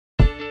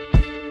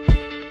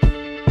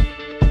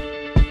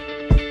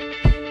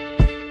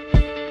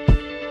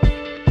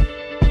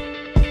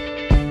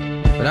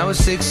When I was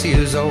 6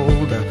 years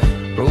old, I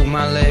broke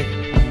my leg.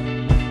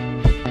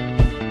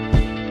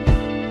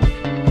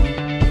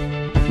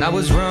 And I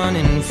was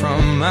running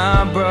from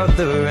my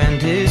brother and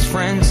his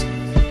friends,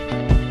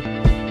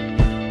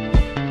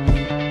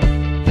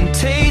 and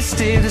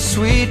tasted the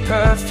sweet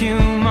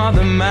perfume of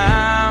the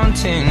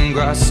mountain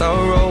grass I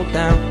rolled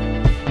down.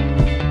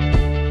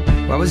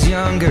 I was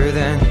younger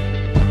then.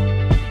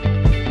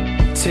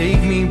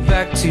 Take me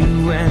back to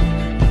when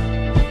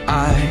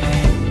I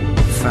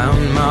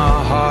found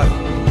my heart,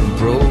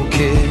 broke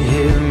it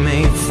here,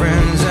 made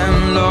friends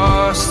and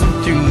lost them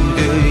through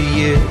the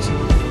years.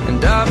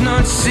 And I've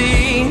not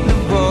seen the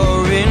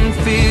boring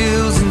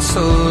fields in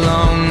so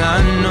long. I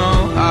know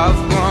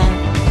I've grown,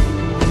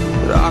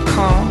 but I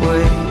can't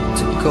wait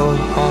to go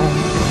home.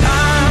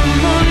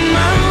 I'm on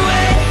my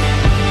way,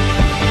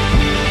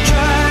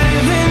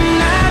 driving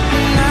at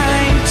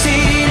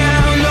 90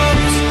 down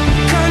those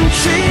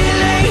country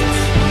lanes,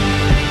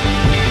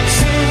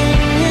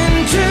 singing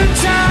to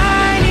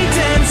Tiny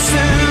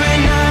Dancer,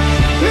 and I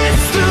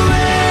miss the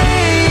way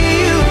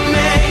you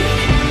make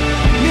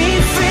me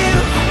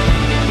feel.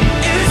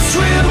 It's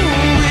real.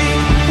 We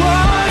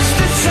watch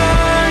the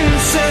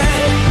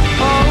sunset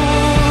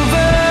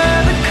over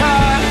the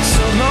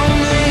castle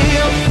lonely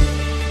hill.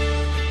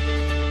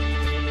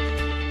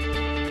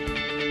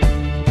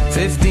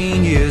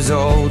 15 years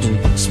old and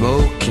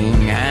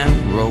smoking and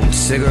rolled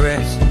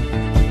cigarettes,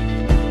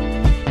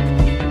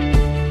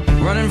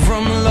 running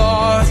from the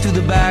law through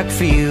the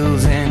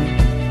backfields and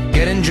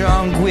getting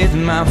drunk with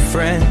my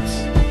friends.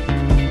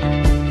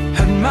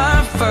 Had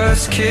my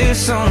first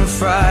kiss on a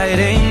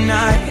Friday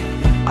night.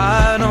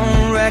 I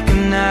don't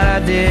reckon that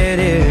I did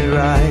it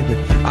right, but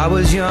I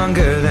was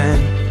younger then.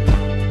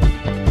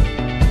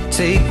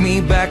 Take me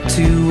back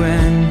to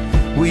when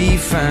we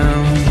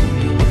found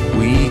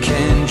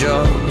weekend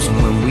jobs, and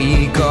when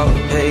we got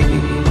paid,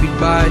 we'd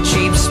buy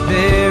cheap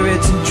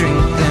spirits and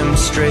drink them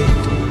straight.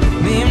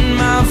 Me and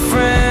my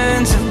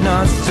friends have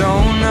not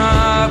thrown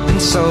up in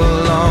so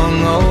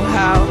long. Oh,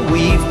 how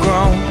we've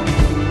grown,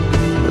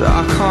 but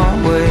I can't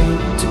wait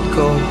to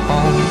go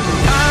home.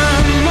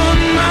 I'm on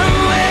my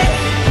way,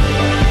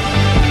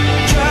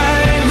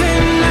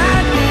 driving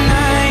at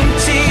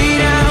 90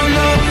 down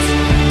those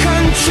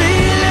country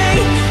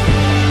lanes,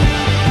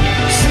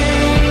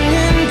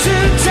 singing to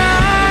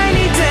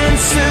Tiny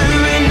Dancer,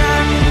 and I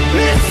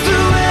miss the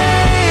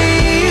way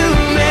you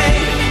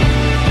make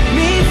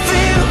me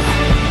feel.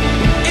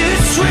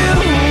 It's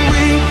real.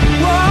 We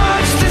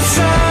watch the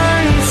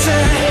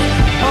sunset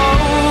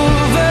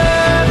over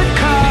the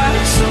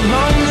castle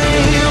lonely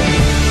hill.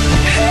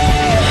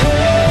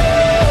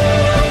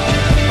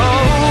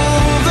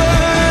 Over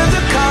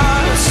the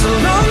castle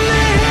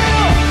lonely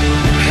hill.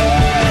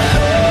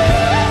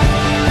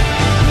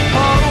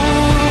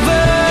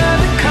 Over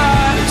the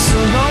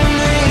castle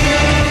lonely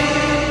hill.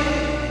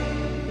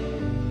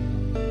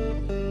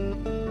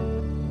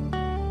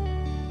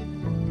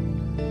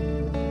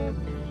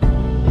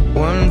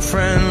 One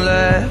friend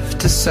left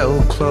to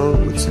sell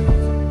clothes, and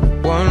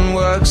one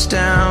works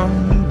down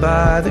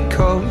by the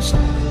coast.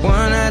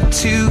 One had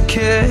 2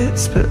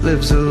 kids but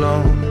lives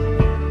alone.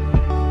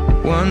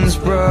 One's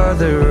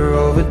brother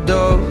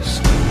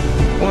overdosed.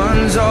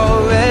 One's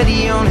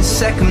already on his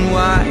second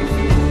wife.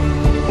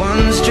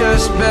 One's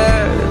just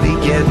barely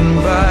getting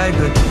by,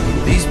 but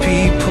these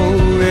people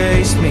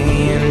raised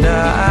me, and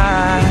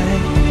I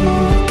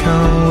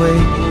can't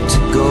wait to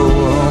go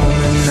home.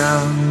 And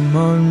I'm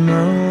on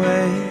my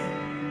way.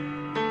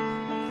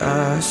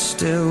 I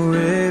still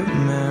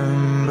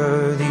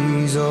remember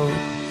these old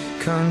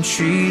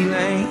country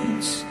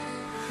lanes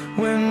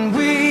when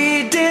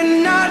we did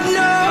not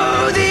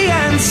know the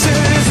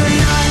answers, and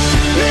I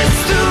miss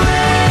the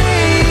way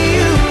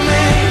you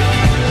make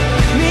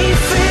me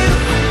feel.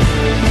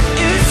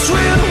 It's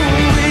real.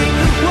 We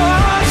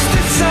watch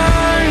the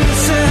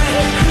sunset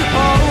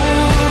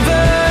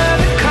over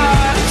the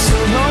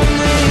castle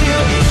lonely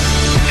hill.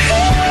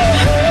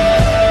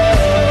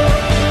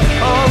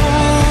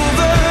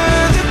 Over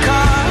the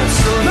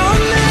castle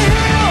lonely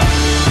hill.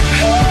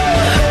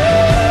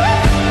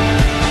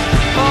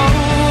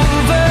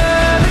 Over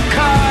the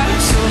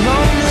castle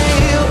lonely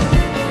hill.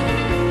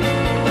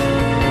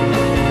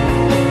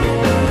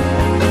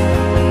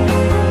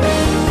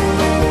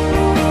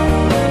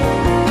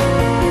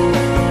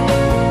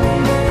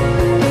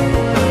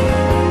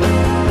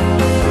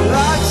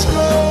 Lights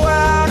go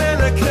out and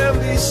I can't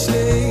be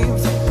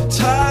saved.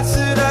 Tides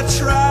that I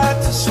tried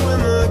to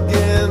swim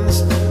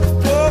against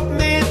pulled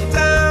me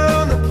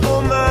down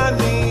upon my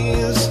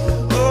knees.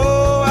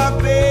 Oh, I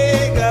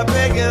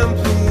beg and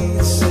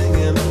plead,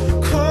 singing,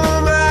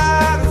 come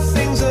out of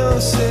things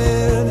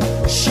unsaid.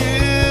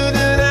 Shoot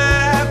an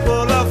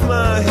apple off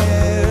my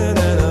head,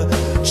 and a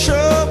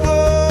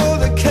trouble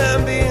that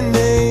can't be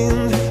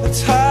named. A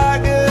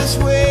tiger's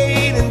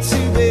waiting to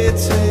be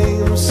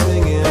tamed,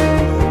 singing.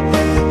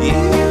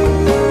 You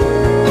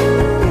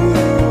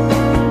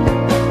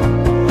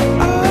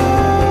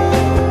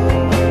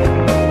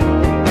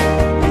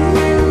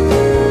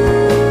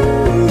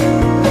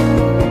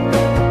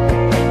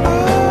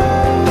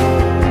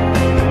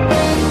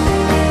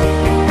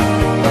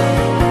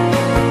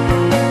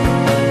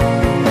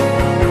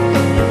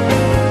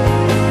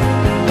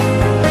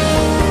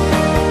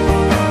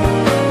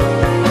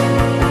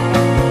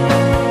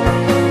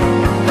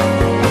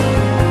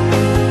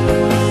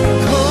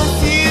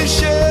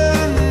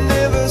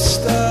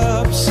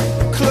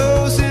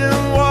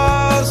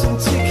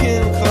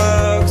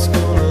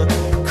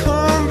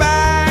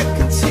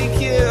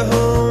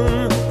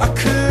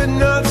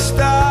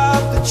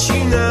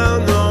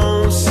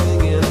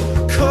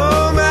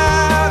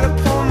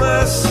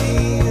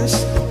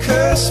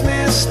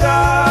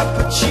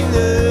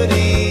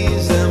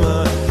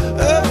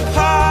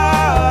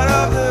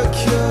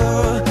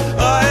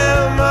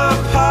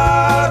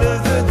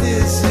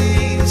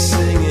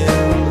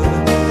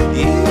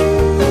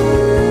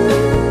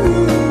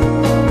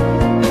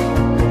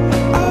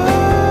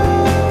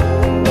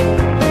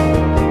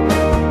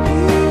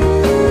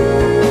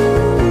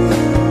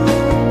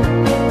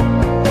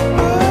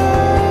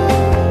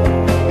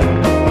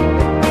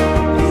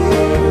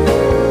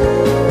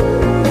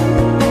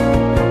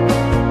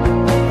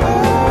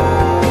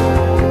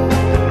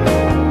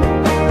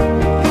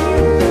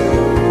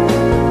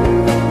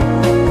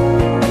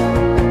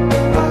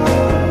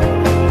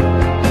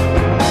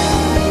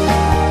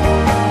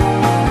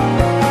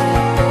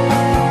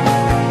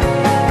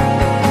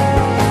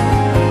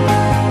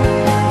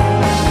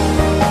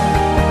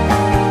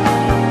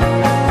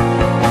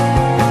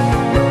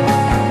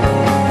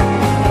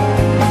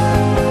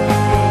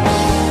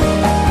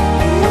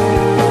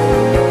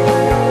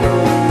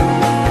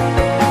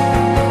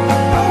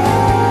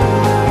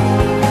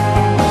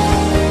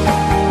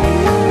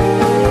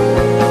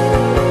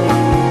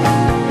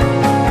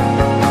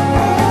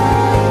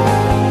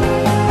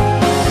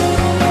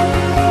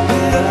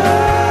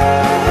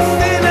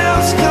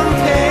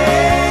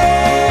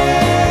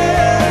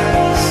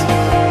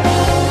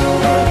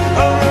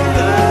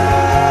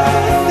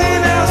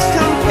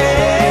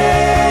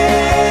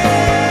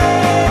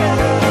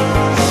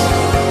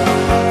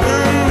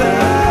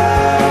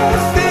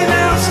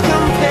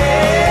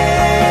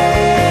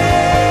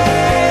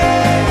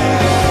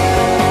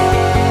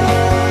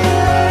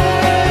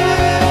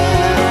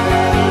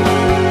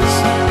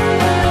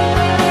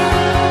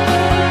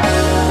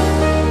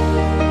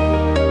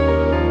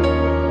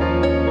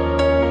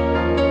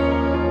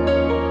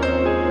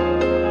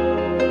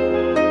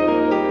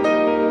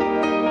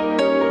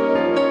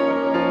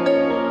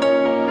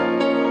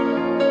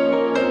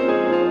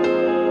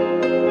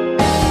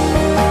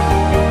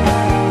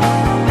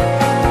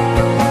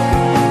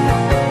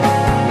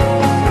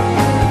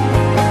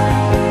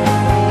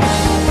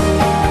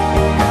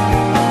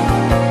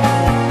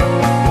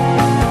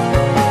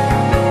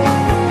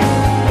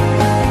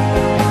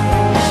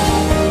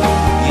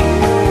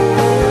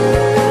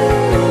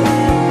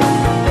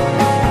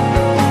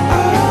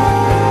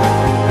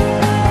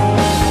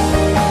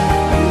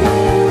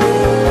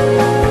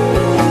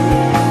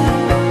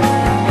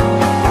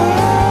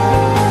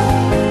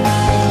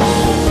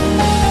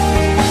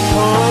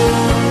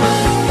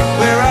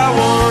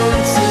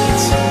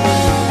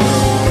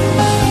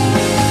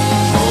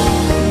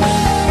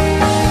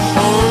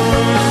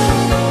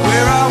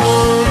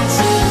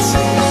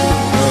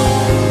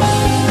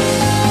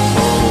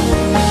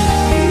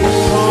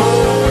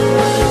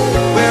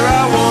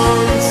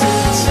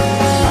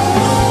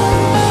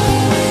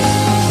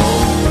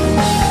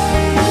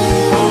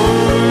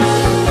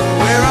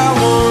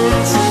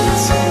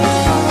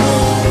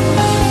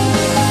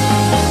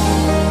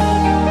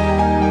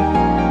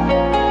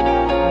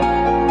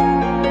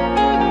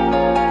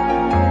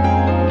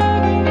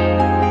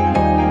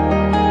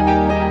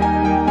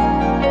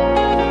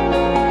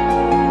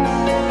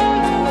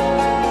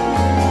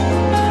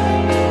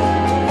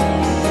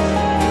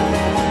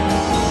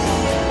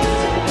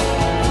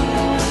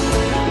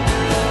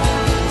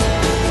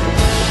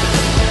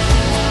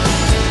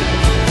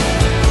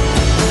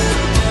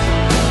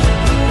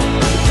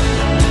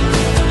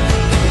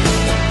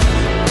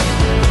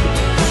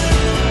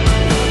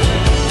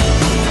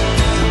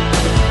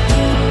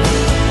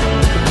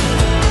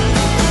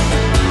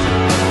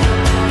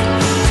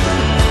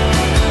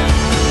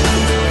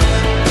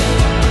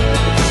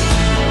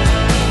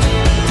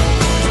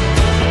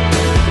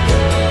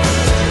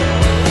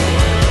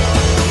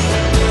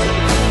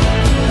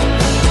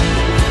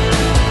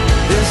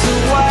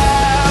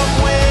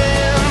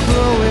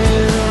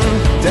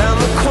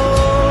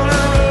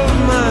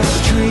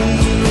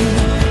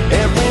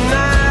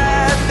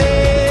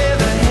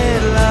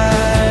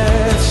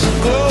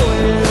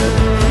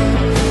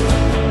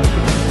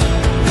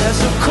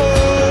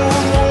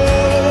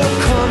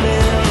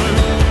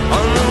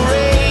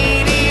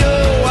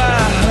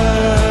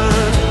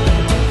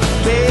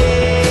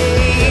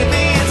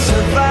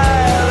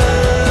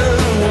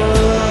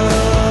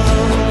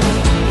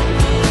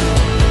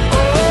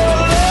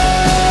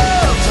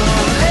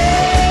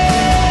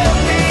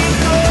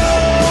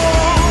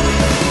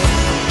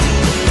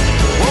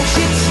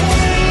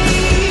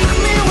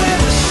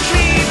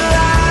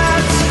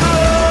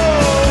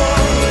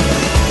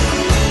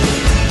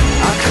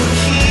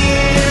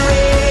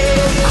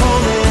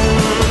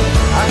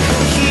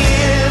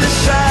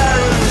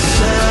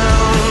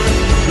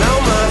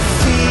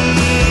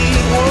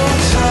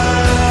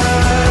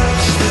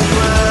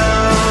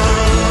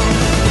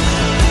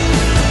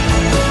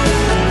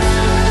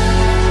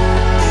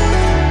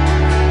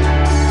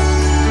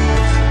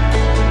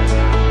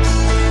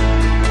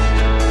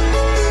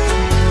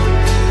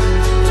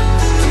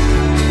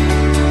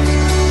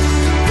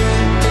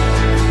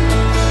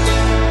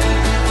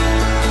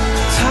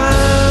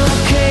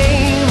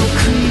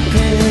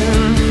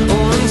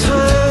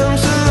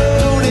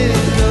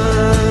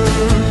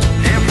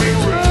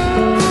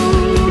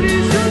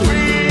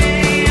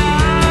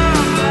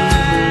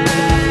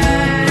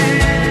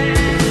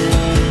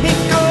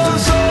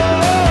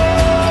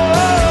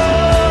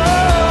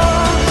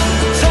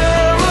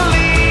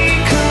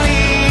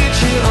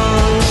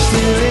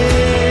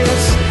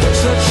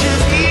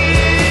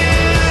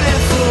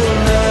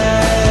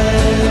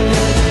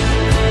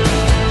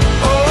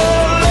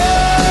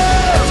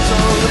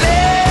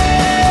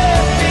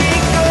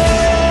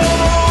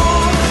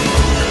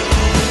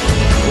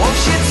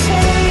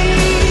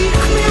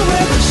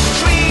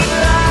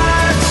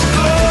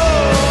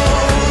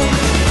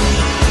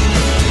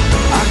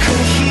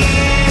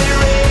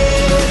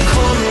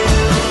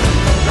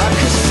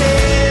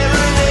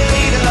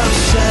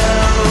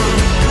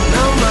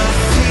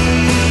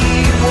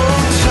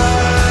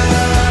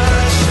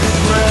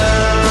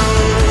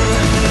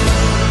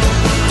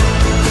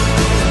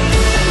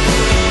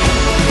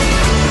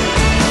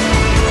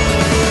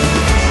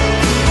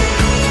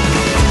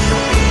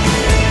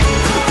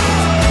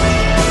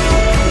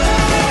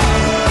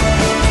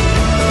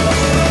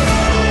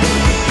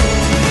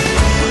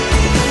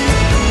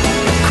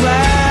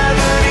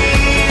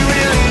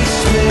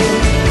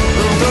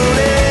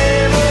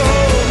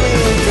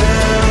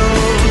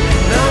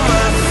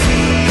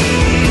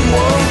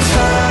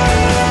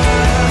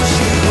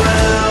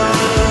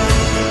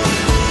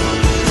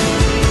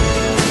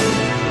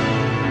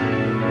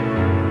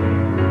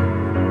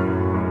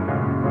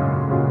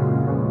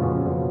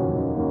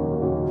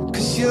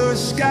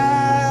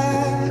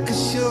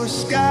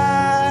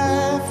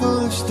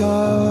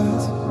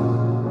stars.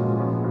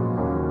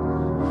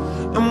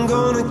 I'm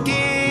gonna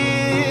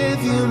give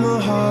you my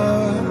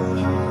heart,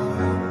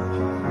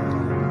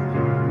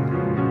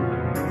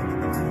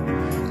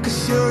 'cause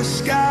you're a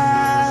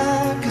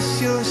sky, 'cause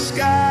you're a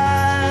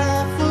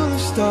sky full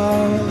of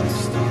stars,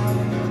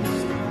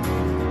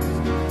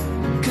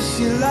 'cause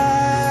you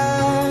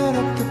light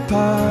up the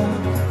path.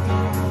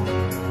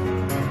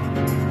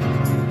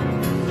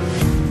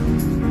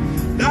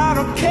 I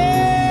don't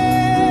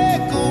care,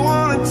 go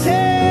on and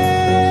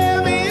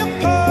tear me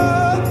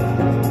apart.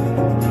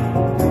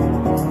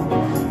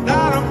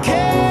 I don't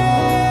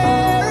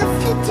care if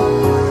you do.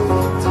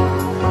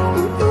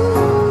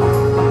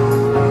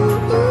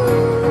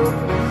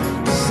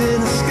 'Cause in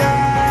the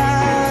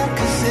sky,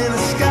 'cause in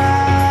the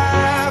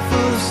sky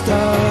full of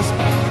stars,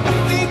 I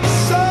think I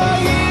saw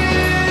you.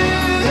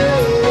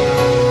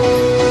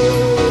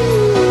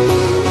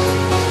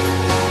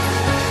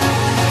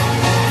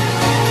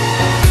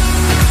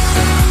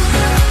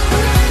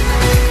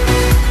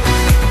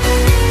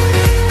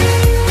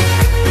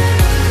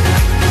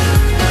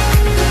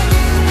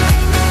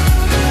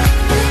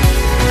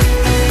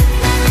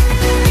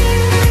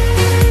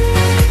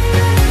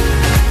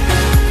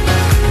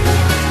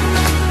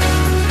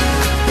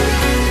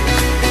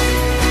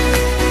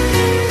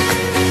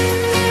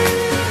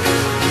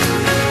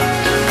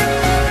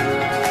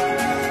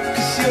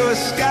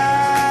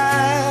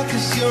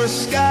 You're a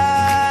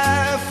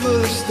sky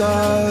full of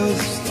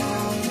stars.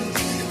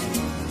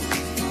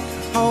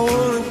 I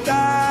wanna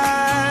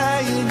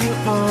die in your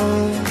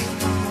arms.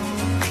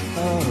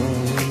 Oh,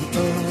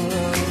 oh.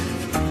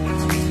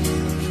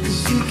 'Cause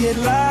you get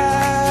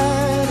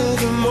lighter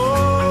the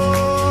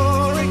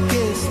more it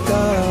gets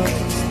dark.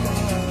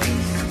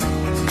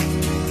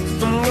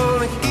 I'm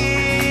gonna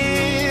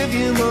give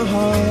you my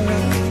heart.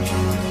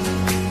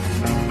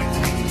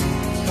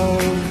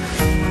 Oh,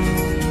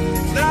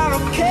 I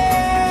don't care.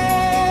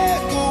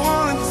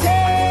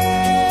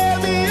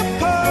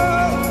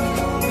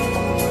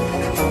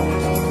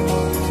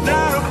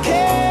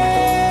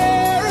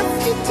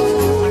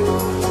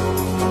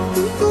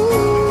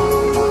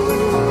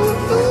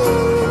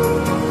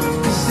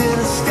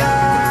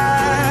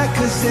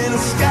 In a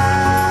sky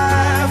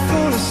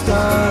full of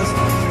stars,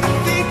 I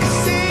think I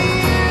see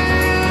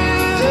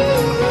you.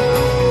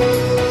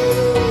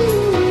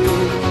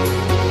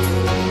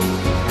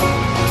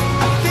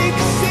 I think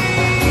I see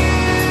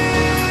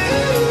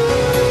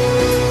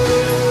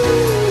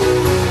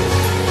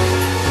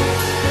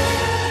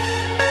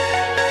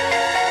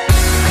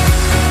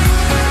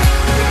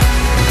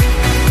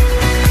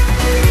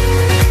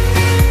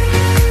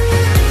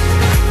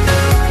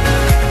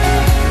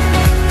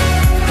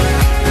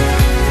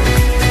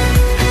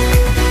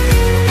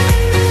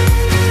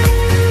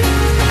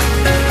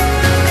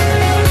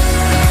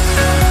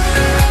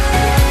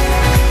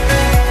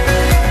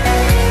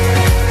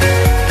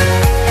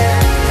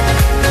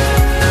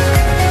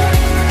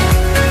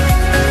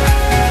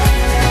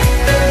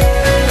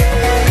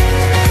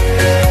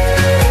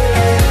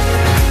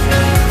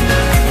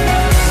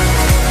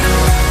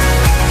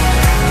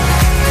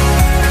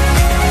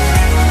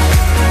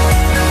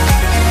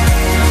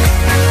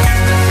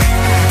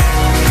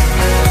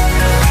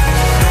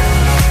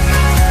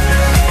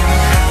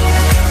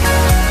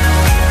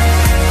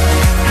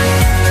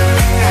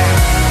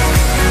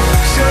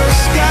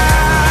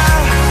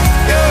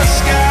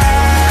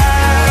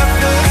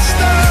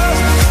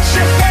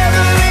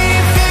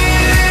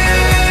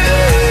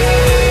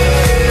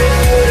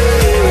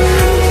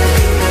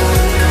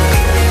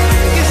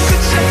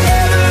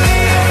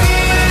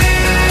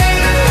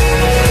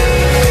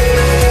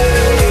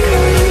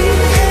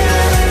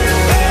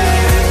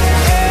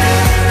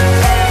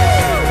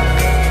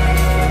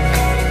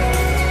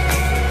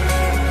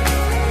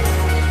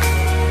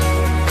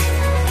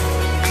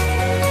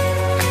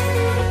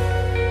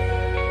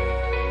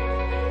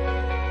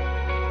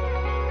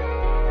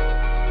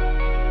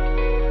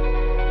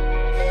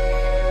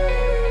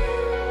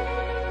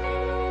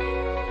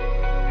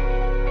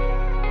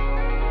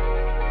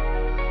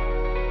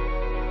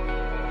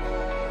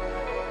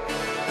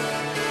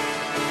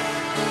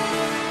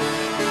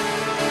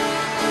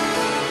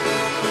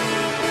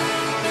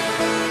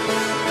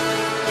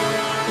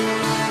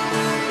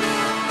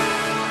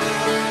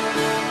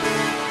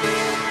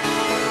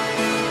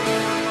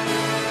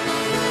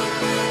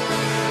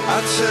I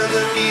turn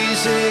the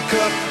music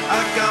up,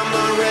 I got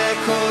my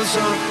records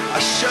on. I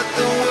shut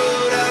the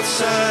world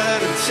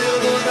outside until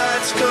the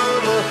lights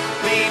come on.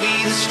 Maybe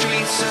the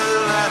streets are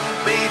alive,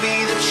 maybe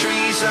the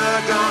trees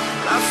are gone.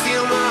 I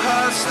feel my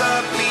heart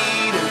start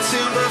beating to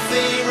my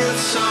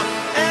favorite song.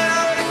 And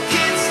all the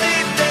kids,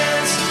 they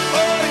dance,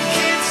 all the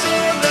kids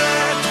all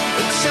night,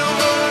 until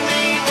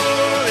morning,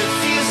 it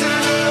feels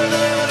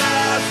another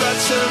life. I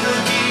turn the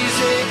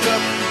music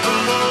up,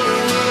 I'm on the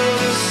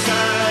world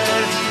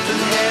aside,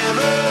 and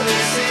heaven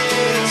is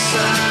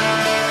inside.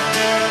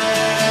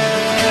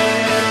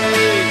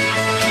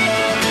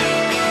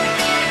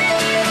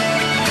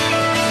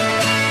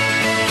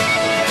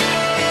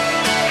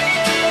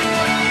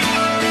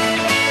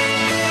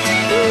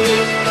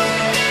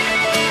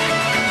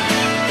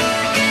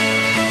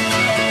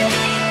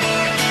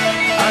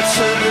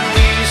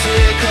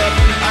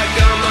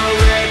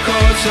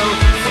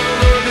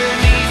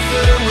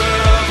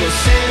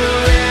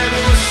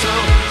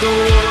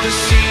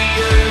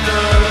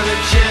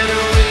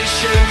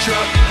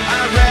 truck.